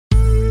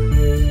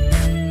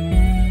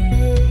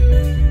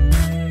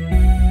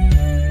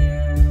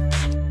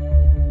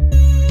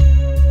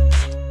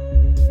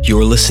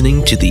You're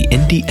listening to the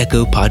Indie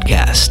Echo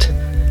Podcast,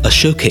 a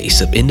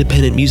showcase of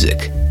independent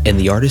music and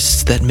the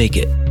artists that make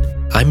it.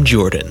 I'm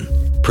Jordan,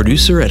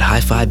 producer at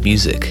Hi-Fi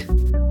Music.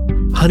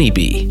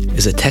 Honeybee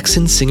is a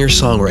Texan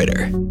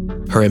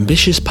singer-songwriter. Her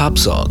ambitious pop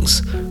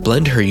songs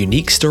blend her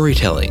unique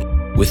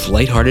storytelling with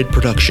lighthearted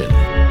production.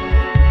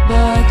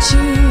 But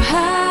you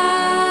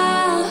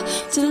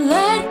have to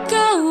let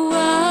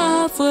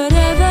go of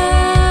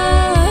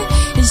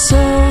whatever is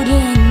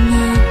holding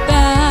you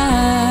back.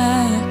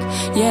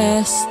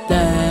 Yes,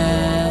 that.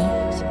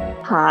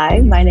 Hi,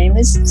 my name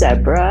is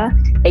Deborah,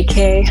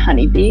 aka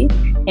Honeybee,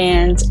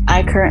 and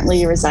I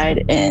currently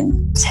reside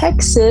in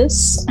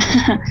Texas.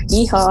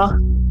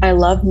 Yeehaw! I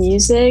love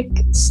music.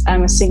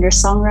 I'm a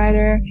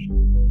singer-songwriter,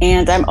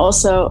 and I'm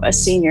also a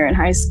senior in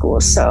high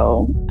school,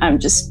 so I'm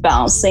just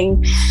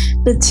balancing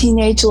the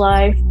teenage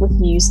life with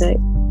music.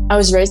 I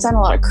was raised on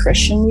a lot of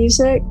Christian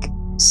music,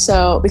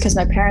 so because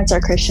my parents are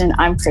Christian,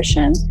 I'm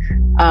Christian.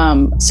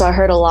 So I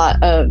heard a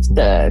lot of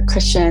the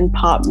Christian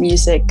pop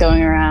music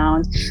going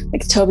around,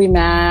 like Toby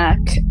Mac,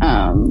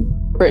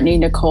 Brittany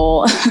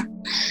Nicole,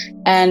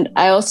 and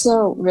I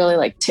also really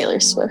like Taylor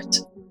Swift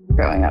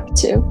growing up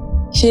too.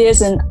 She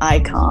is an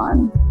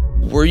icon.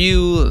 Were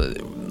you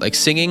like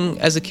singing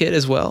as a kid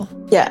as well?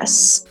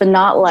 Yes, but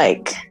not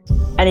like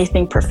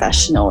anything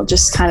professional,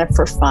 just kind of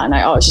for fun.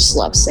 I always just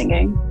loved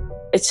singing.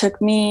 It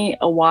took me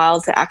a while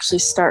to actually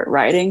start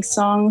writing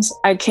songs.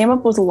 I came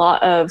up with a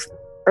lot of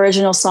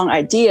original song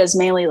ideas,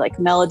 mainly like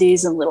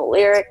melodies and little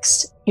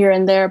lyrics here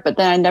and there, but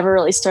then I never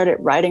really started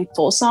writing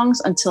full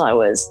songs until I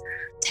was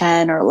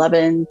 10 or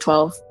 11,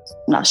 12,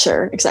 I'm not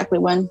sure exactly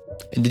when.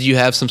 And did you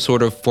have some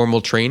sort of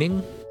formal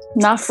training?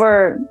 Not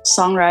for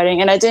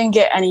songwriting, and I didn't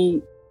get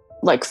any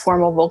like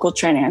formal vocal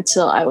training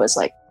until I was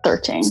like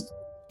 13.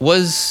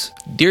 Was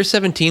Dear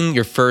 17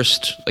 your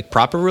first like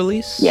proper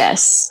release?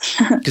 Yes.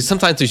 Because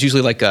sometimes there's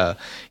usually like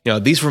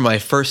these were my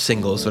first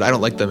singles, but I don't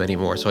like them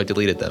anymore, so I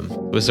deleted them.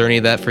 Was there any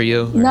of that for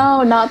you? Or?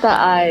 No, not that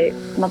I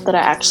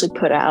actually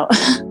put out.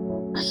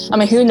 I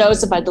mean, who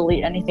knows if I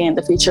delete anything in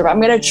the future, but I'm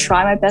going to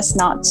try my best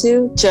not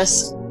to,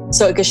 just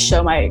so it could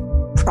show my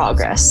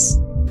progress.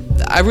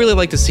 I really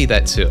like to see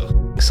that too.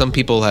 Some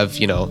people have,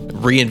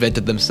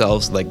 reinvented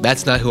themselves. Like,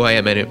 that's not who I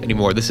am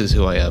anymore. This is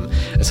who I am.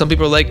 And some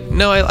people are like,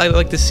 no, I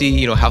like to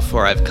see, how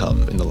far I've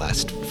come in the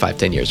last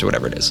 5-10 years or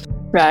whatever it is.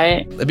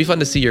 Right. It'd be fun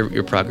to see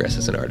your progress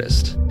as an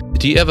artist.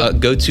 Do you have a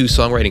go-to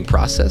songwriting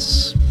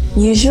process?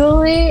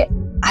 Usually,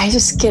 I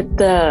just get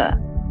the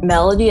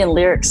melody and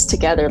lyrics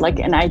together, like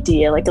an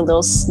idea, like a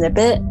little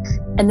snippet,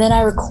 and then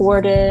I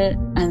record it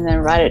and then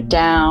write it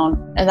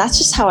down. And that's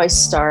just how I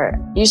start.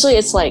 Usually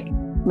it's like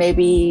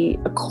maybe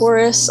a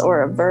chorus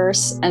or a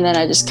verse, and then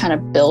I just kind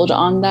of build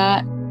on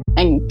that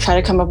and try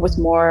to come up with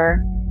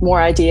more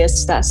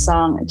ideas to that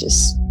song.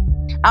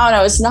 I don't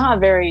know, it's not a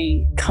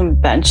very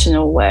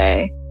conventional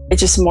way.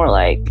 It's just more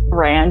like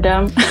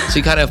random. So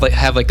you kind of like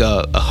have like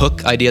a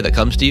hook idea that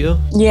comes to you?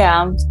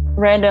 Yeah,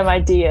 random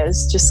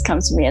ideas just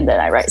come to me and then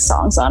I write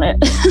songs on it.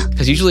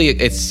 Because usually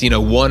it's,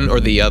 one or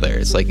the other.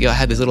 It's like, I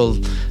had this little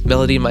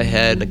melody in my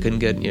head and I couldn't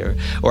get,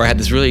 or I had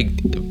this really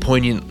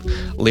poignant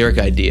lyric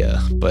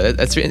idea. But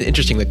that's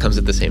interesting that comes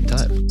at the same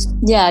time.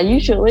 Yeah,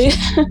 usually.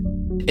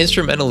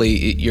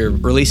 Instrumentally, your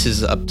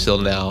releases up till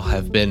now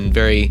have been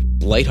very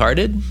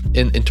lighthearted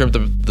in terms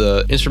of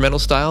the instrumental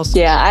styles.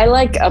 Yeah, I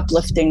like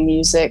uplifting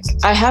music.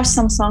 I have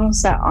some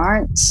songs that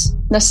aren't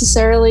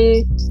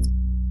necessarily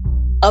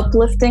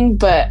uplifting,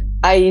 but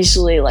I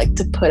usually like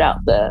to put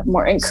out the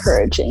more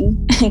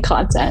encouraging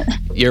content.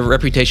 Your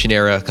Reputation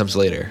era comes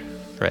later,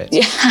 right?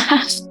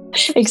 Yeah,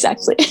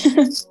 exactly.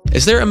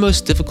 Is there a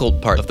most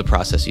difficult part of the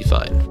process you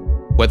find?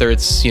 Whether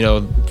it's,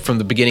 from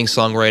the beginning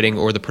songwriting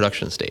or the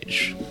production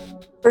stage?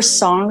 For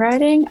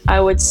songwriting, I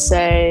would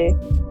say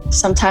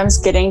sometimes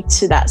getting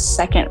to that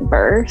second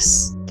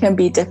verse can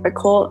be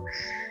difficult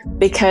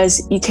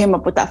because you came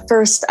up with that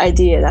first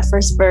idea, that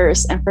first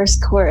verse and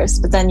first chorus,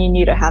 but then you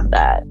need to have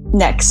that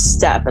next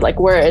step. Like,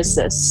 where is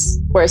this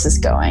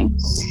going?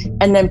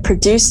 And then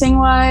producing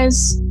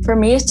wise, for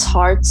me, it's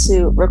hard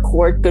to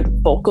record good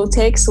vocal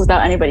takes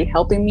without anybody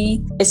helping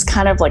me. It's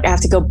kind of like I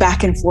have to go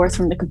back and forth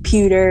from the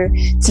computer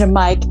to the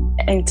mic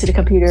and to the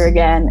computer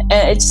again.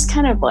 And it's just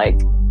kind of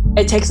like,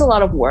 it takes a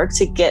lot of work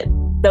to get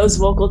those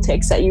vocal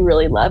takes that you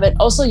really love. And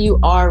also you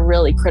are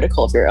really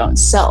critical of your own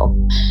self.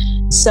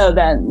 So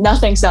then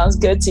nothing sounds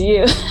good to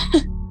you.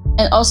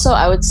 And also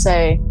I would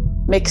say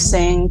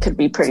mixing could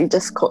be pretty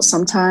difficult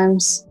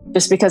sometimes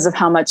just because of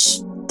how much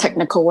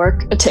technical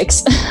work it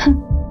takes.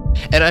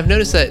 And I've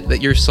noticed that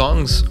your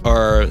songs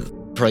are,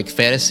 for like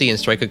fantasy and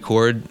strike a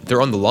chord,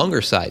 they're on the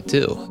longer side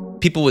too.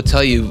 People would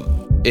tell you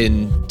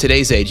in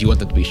today's age you want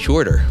them to be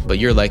shorter, but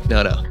you're like,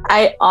 no.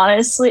 I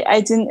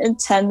didn't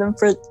intend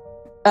for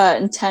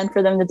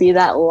them to be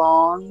that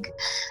long.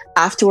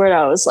 Afterward,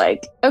 I was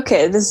like,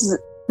 okay, this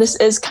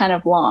is kind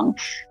of long.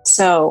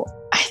 So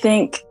I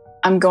think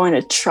I'm going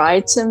to try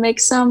to make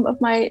some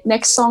of my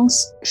next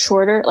songs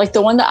shorter. Like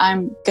the one that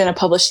I'm going to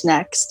publish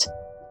next,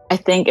 I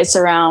think it's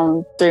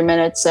around 3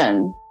 minutes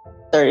and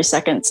 30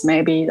 seconds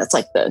maybe. That's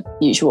like the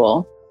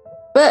usual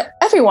But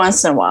every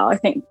once in a while, I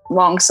think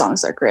long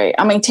songs are great.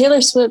 I mean,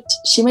 Taylor Swift,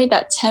 she made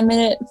that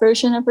 10-minute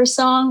version of her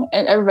song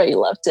and everybody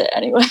loved it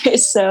anyway.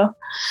 So,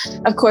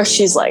 of course,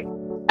 she's like,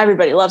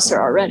 everybody loves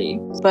her already.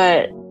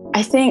 But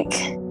I think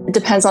it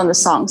depends on the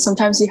song.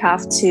 Sometimes you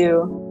have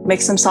to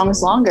make some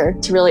songs longer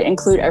to really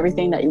include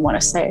everything that you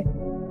want to say.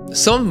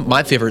 Some of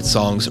my favorite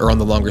songs are on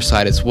the longer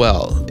side as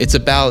well. It's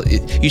about, you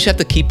just have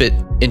to keep it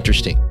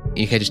interesting.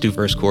 You can't just do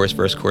verse, chorus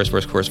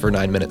for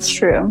 9 minutes.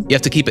 True. You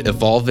have to keep it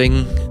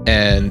evolving.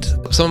 And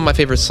some of my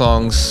favorite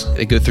songs,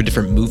 they go through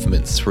different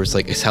movements where it's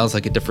like, it sounds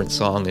like a different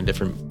song in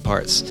different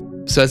parts.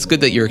 So it's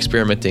good that you're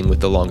experimenting with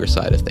the longer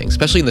side of things,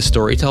 especially in the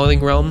storytelling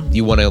realm.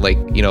 You want to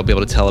be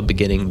able to tell a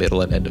beginning,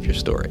 middle, and end of your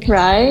story.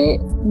 Right.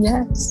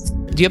 Yes.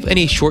 Do you have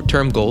any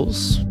short-term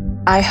goals?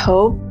 I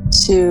hope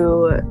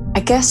to,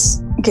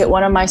 get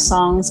one of my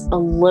songs a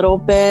little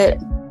bit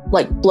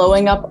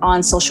blowing up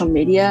on social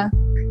media.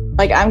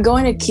 I'm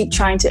going to keep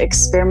trying to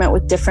experiment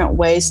with different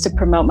ways to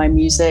promote my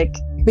music,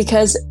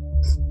 because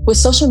with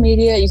social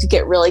media, you could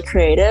get really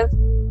creative.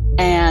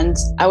 And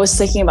I was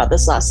thinking about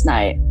this last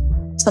night.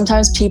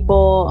 Sometimes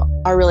people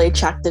are really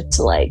attracted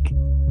to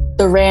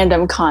the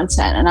random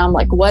content. And I'm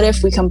like, what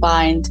if we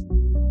combined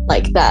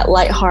that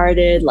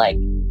lighthearted,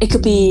 it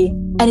could be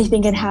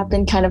anything can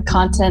happen kind of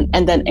content,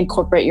 and then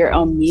incorporate your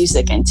own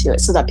music into it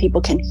so that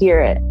people can hear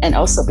it and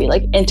also be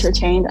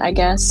entertained, I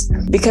guess.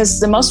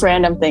 Because the most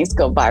random things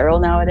go viral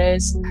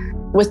nowadays.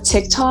 With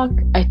TikTok,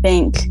 I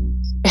think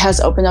it has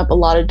opened up a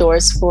lot of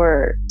doors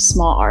for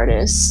small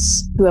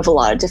artists who have a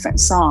lot of different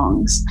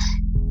songs,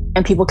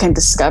 and people can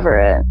discover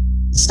it.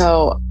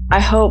 So I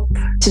hope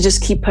to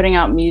just keep putting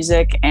out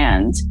music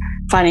and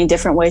finding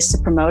different ways to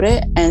promote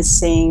it and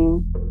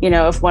seeing,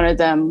 if one of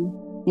them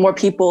more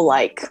people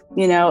and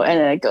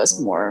then it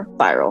goes more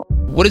viral.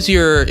 What is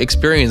your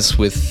experience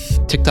with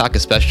TikTok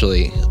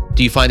especially?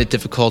 Do you find it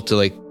difficult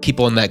to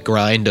keep on that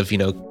grind of,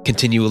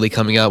 continually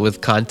coming out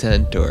with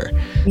content or?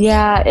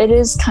 Yeah, it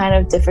is kind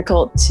of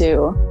difficult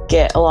to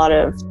get a lot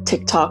of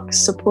TikTok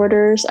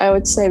supporters, I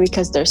would say,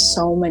 because there's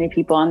so many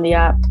people on the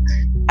app.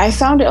 I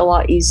found it a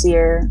lot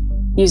easier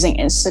using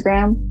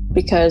Instagram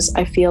because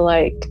I feel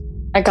like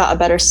I got a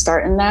better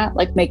start in that,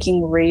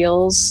 making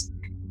reels.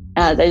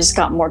 They just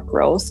got more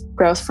growth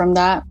from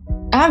that.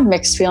 I have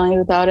mixed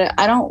feelings about it.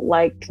 I don't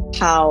like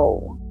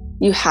how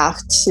you have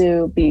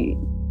to be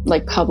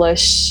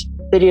publish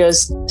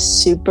videos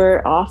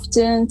super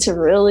often to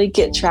really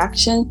get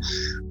traction.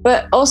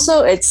 But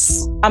also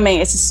it's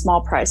a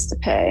small price to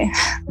pay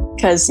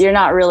because you're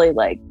not really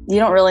you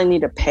don't really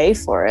need to pay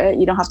for it.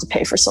 You don't have to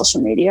pay for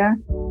social media.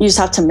 You just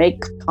have to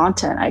make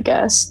content, I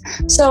guess.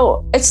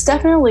 So it's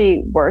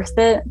definitely worth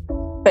it.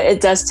 But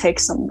it does take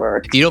some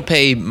work. You don't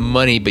pay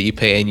money, but you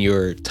pay in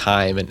your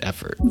time and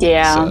effort.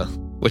 Yeah.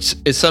 Which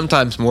is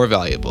sometimes more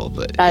valuable,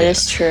 but that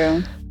is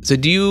true. So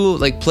do you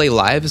play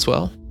live as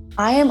well?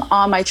 I am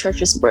on my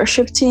church's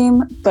worship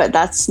team, but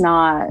that's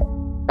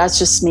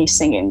just me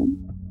singing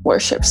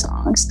worship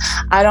songs.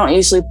 I don't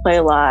usually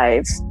play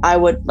live. I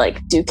would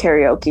do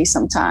karaoke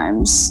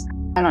sometimes.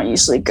 I don't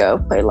usually go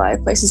play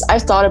live places.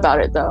 I've thought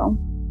about it though.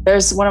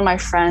 There's one of my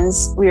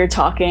friends, we were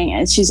talking,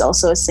 and she's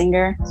also a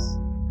singer.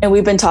 And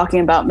we've been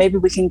talking about maybe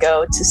we can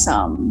go to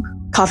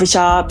some coffee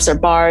shops or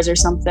bars or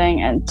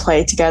something and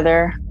play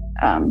together.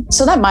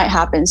 So that might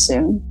happen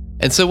soon.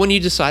 And so when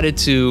you decided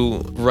to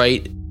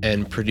write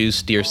and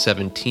produce Dear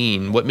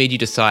 17, what made you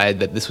decide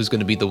that this was going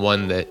to be the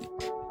one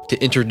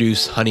to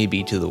introduce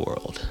Honeybee to the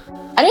world?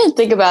 I didn't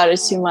think about it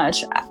too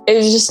much. It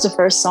was just the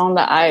first song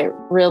that I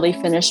really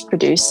finished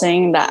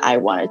producing that I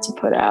wanted to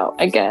put out,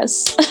 I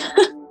guess.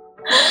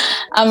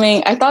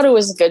 I thought it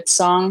was a good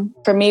song.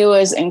 For me, it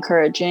was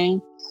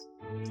encouraging.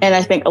 And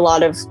I think a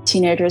lot of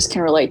teenagers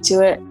can relate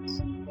to it.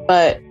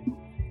 But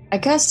I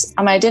guess,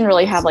 I didn't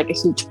really have a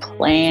huge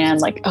plan,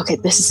 okay,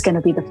 this is going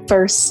to be the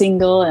first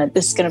single and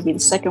this is going to be the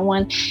second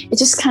one. It's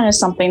just kind of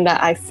something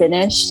that I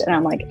finished and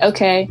I'm like,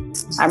 okay,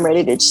 I'm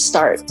ready to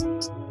start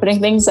putting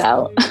things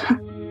out.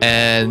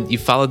 And you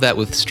followed that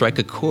with Strike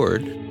a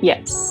Chord.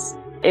 Yes.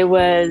 It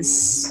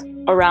was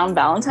around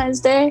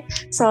Valentine's Day.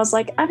 So I was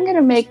like, I'm going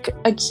to make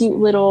a cute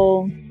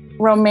little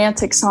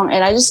romantic song,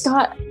 and I just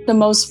got the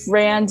most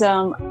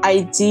random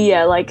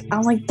idea.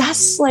 I'm like,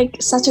 that's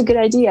such a good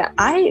idea.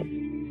 I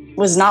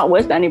was not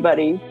with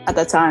anybody at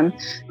that time,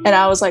 and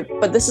I was like,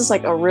 but this is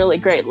a really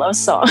great love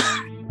song.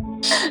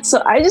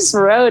 So I just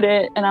wrote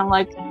it, and I'm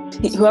like,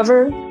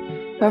 whoever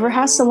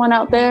has someone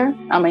out there,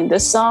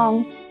 this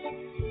song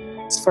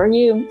is for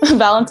you.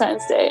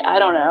 Valentine's Day, I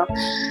don't know.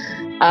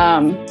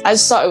 I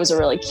just thought it was a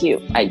really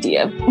cute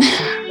idea.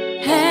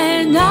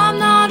 And I'm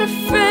not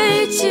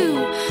afraid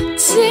to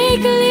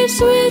take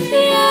leaps with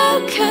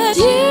you, 'cause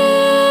you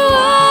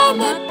are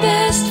my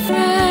best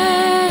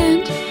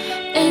friend.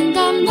 And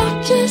I'm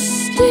not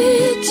just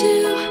here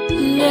to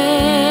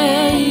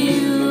play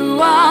you.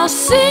 I'll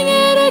sing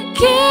it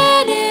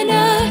again and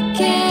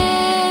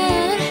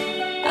again.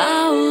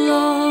 I'll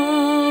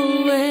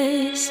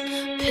always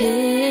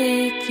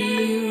pick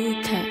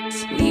you,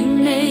 'cause we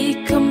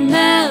make a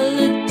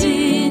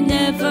melody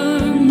never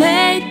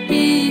made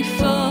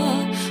before.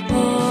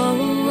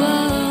 Oh,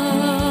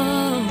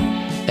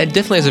 It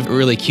definitely has a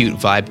really cute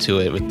vibe to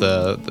it with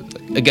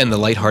again, the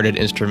lighthearted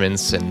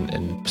instruments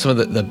and some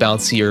of the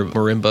bouncier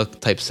marimba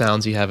type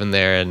sounds you have in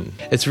there. And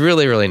it's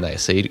really, really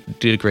nice. So you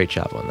did a great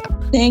job on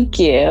that. Thank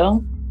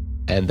you.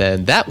 And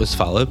then that was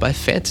followed by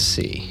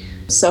Fantasy.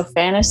 So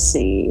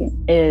Fantasy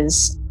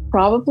is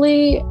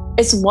probably,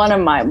 it's one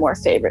of my more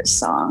favorite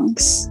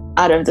songs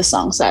out of the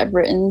songs I've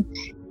written.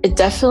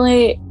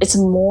 It's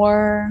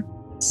more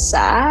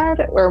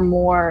sad or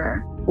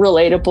more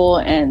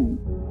relatable in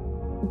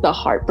the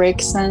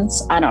heartbreak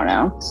sense. I don't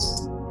know.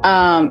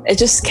 It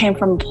just came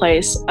from a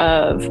place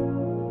of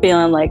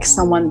feeling like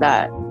someone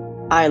that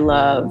I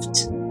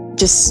loved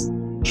just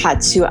had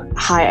too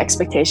high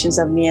expectations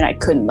of me and I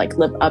couldn't like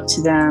live up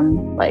to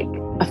them, like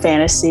a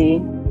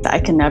fantasy that I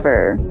can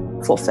never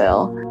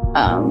fulfill.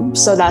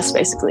 So that's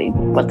basically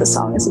what the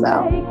song is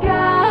about.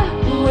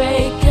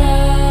 Wake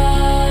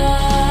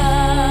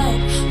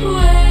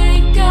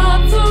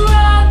up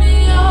from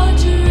your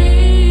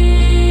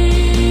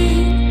dream.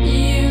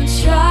 You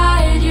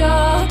tried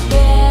your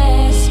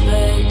best,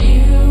 but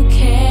you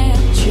can't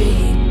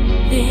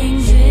dream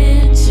things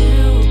into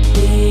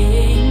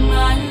being,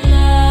 my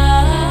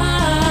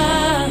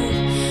love.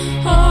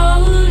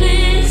 All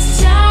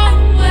this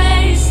time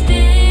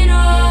wasted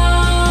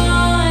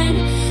on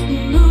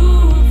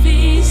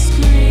movie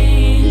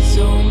screens,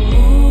 so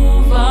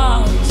move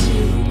on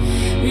to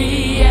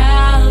reality,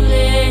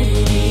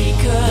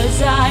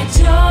 'cause I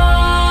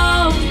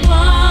don't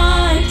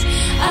want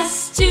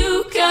us to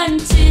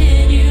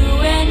continue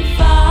and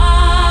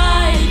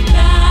fight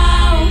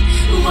about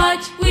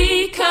what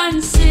we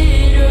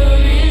consider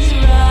is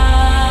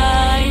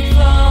right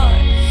for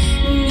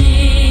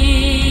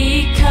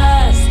me,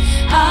 'cause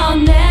I'll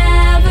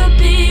never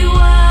be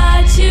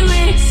what you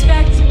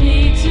expect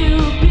me to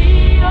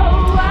be.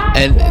 Oh,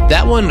 And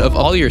that one, of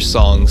all your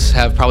songs,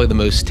 have probably the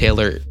most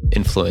Taylor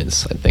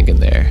influence, I think, in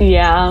there.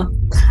 Yeah.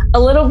 A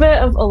little bit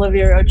of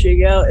Olivia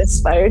Rodrigo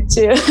inspired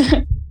too.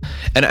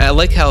 And I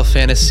like how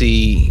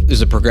Fantasy,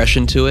 there's a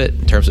progression to it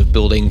in terms of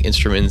building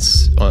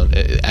instruments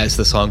as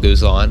the song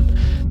goes on.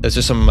 Those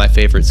are some of my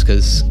favorites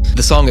because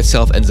the song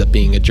itself ends up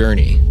being a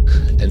journey.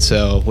 And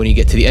so when you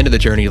get to the end of the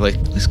journey, you're like,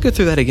 let's go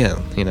through that again,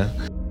 you know?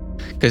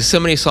 Because so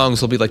many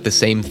songs will be like the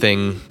same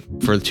thing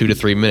for 2 to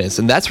 3 minutes.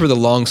 And that's where the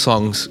long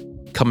songs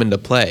come into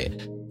play.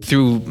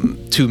 Through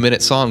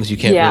 2-minute songs, you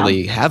can't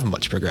really have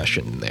much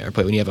progression in there.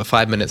 But when you have a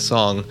 5-minute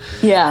song,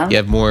 you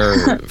have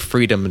more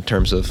freedom in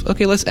terms of,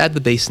 okay, let's add the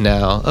bass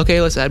now.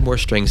 Okay, let's add more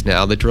strings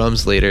now. The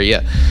drums later.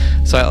 Yeah.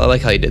 So I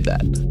like how you did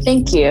that.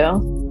 Thank you.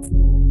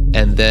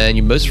 And then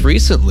you most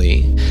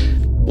recently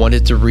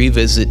wanted to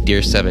revisit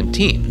Dear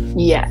 17.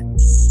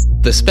 Yes.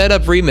 The sped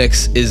up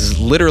remix is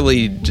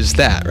literally just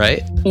that,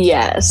 right?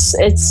 Yes.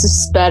 It's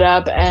sped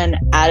up and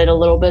added a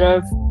little bit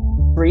of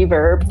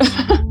reverb.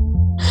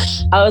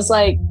 I was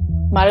like,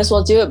 might as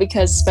well do it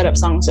because sped up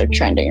songs are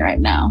trending right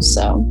now.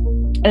 So,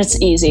 and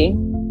it's easy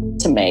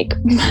to make.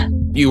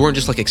 You weren't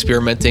just like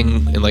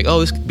experimenting and like,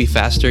 oh, this could be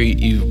faster.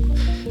 You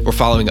were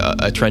following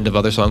a trend of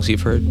other songs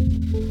you've heard.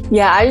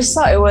 Yeah, I just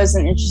thought it was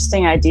an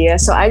interesting idea.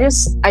 So I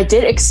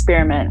did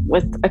experiment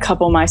with a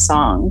couple of my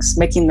songs,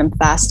 making them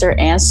faster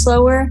and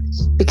slower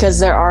because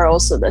there are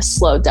also the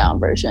slowed down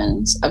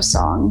versions of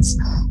songs.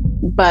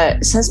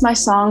 But since my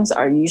songs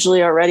are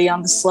usually already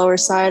on the slower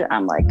side,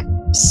 I'm like,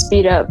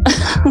 speed up.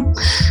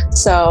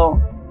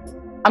 So,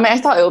 I mean, I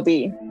thought it would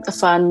be a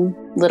fun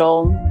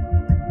little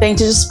thing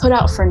to just put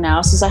out for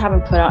now, since I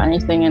haven't put out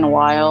anything in a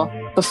while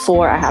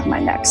before I have my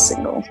next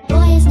single.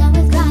 Boys, not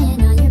with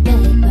crying on your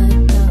bed, but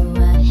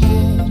go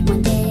ahead.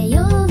 One day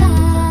you'll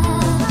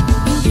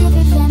laugh. You give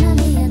your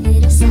family a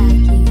little slack,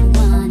 you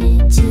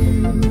wanted to.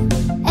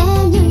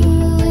 And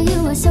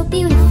you are so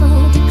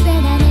beautiful.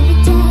 Declare that every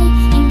day.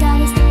 And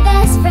God is the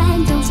best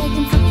friend, don't take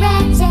him for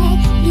granted.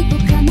 People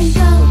come and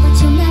go, but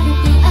you'll never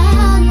be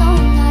alone.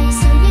 Are you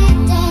so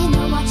day,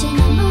 no watching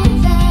a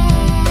movie?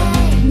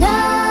 No,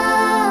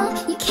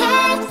 you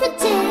can't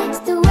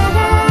predict the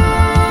weather.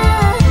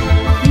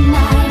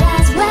 Might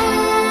as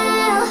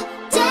well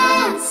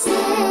dance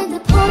in the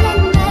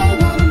pouring rain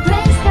and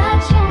embrace the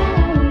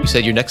change. You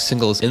said your next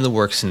single is in the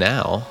works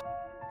now.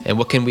 And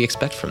what can we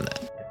expect from that?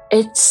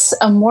 It's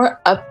a more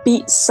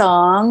upbeat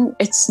song.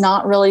 It's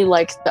not really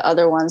like the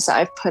other ones that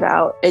I've put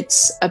out.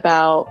 It's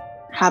about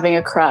having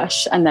a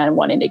crush and then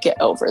wanting to get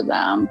over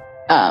them.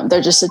 They're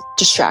just a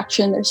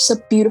distraction. They're just a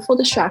beautiful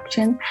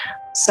distraction.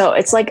 So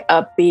it's like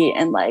upbeat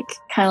and like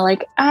kind of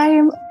like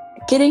I'm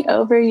getting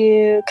over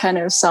you kind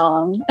of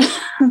song.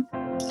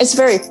 It's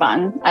very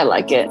fun. I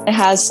like it. It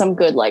has some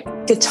good like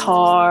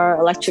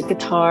electric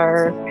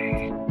guitar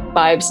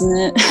vibes in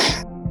it.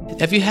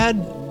 Have you had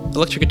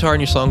electric guitar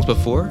in your songs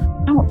before?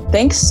 I don't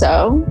think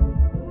so.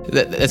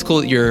 That's cool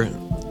that you're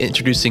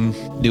introducing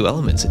new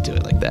elements into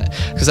it like that.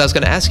 Because I was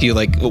going to ask you,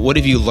 like, what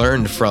have you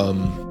learned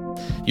from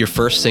your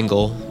first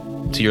single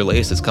to your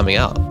latest that's coming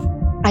out?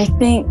 I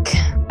think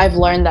I've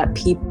learned that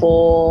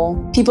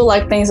people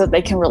like things that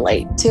they can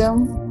relate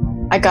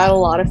to. I got a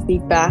lot of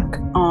feedback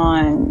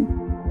on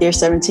Dear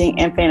 17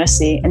 and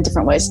Fantasy in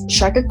different ways.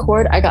 Strike a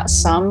Chord, I got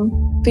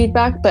some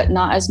feedback, but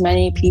not as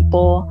many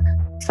people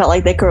felt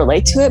like they could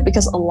relate to it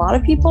because a lot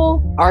of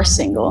people are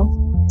single.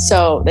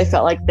 So they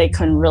felt like they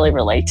couldn't really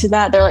relate to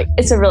that. They're like,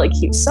 it's a really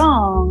cute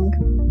song,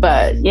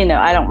 but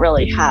I don't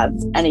really have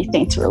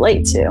anything to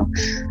relate to.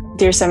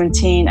 Dear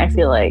 17, I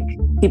feel like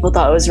people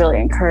thought it was really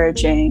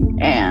encouraging,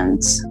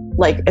 and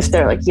like if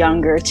they're like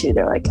younger too,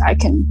 they're like, I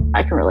can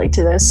relate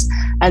to this.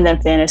 And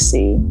then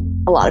Fantasy,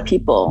 a lot of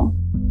people,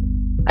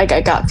 I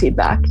got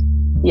feedback.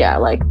 Yeah,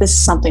 like this is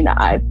something that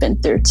I've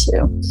been through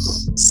too.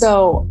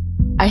 So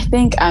I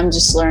think I'm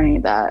just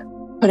learning that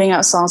putting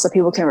out songs that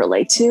people can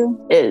relate to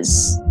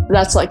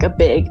that's like a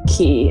big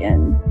key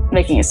in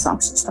making a song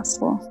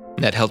successful.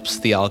 That helps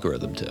the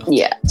algorithm too.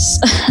 Yes.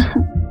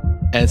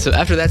 And so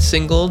after that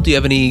single, do you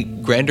have any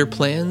grander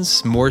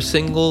plans? More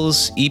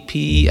singles,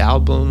 EP,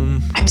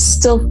 album? I'm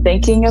still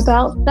thinking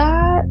about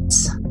that.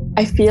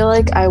 I feel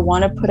like I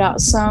want to put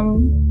out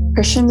some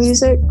Christian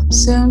music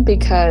soon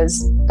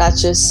because that's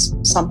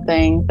just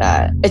something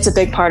that it's a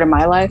big part of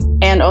my life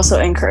and also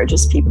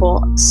encourages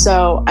people.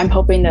 So I'm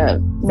hoping to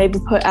maybe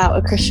put out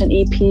a Christian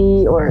EP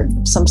or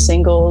some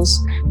singles,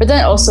 but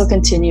then also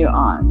continue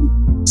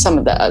on some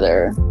of the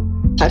other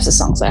types of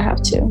songs I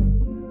have too.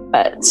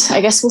 But I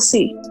guess we'll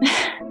see.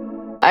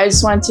 I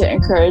just want to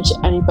encourage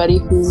anybody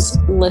who's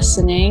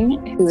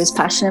listening, who is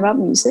passionate about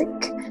music,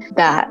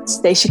 that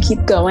they should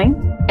keep going.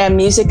 And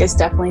music is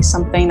definitely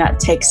something that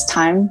takes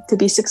time to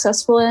be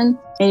successful in.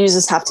 And you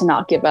just have to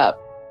not give up.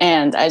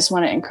 And I just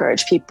want to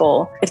encourage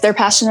people, if they're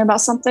passionate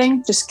about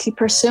something, just keep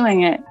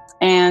pursuing it.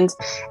 And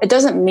it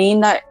doesn't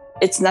mean that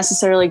it's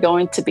necessarily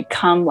going to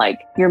become like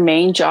your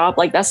main job.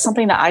 Like that's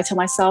something that I tell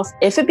myself,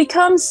 if it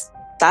becomes,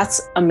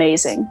 that's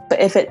amazing. But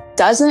if it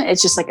doesn't,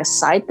 it's just like a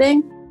side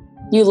thing.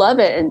 You love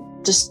it and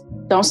just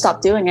don't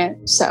stop doing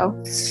it.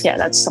 So yeah,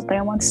 that's something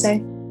I want to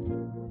say.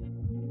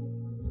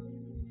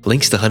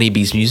 Links to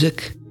Honeybee's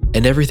music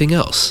and everything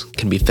else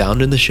can be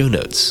found in the show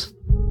notes.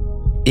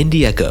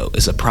 Indie Echo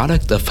is a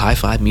product of High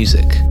Five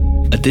Music,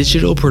 a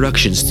digital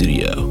production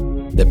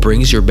studio that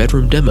brings your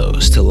bedroom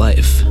demos to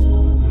life.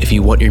 If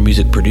you want your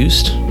music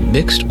produced,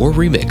 mixed, or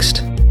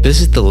remixed,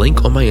 visit the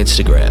link on my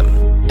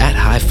Instagram at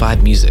High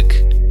Five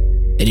Music,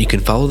 and you can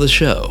follow the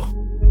show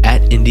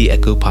at Indie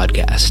Echo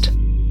Podcast.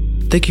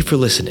 Thank you for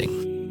listening.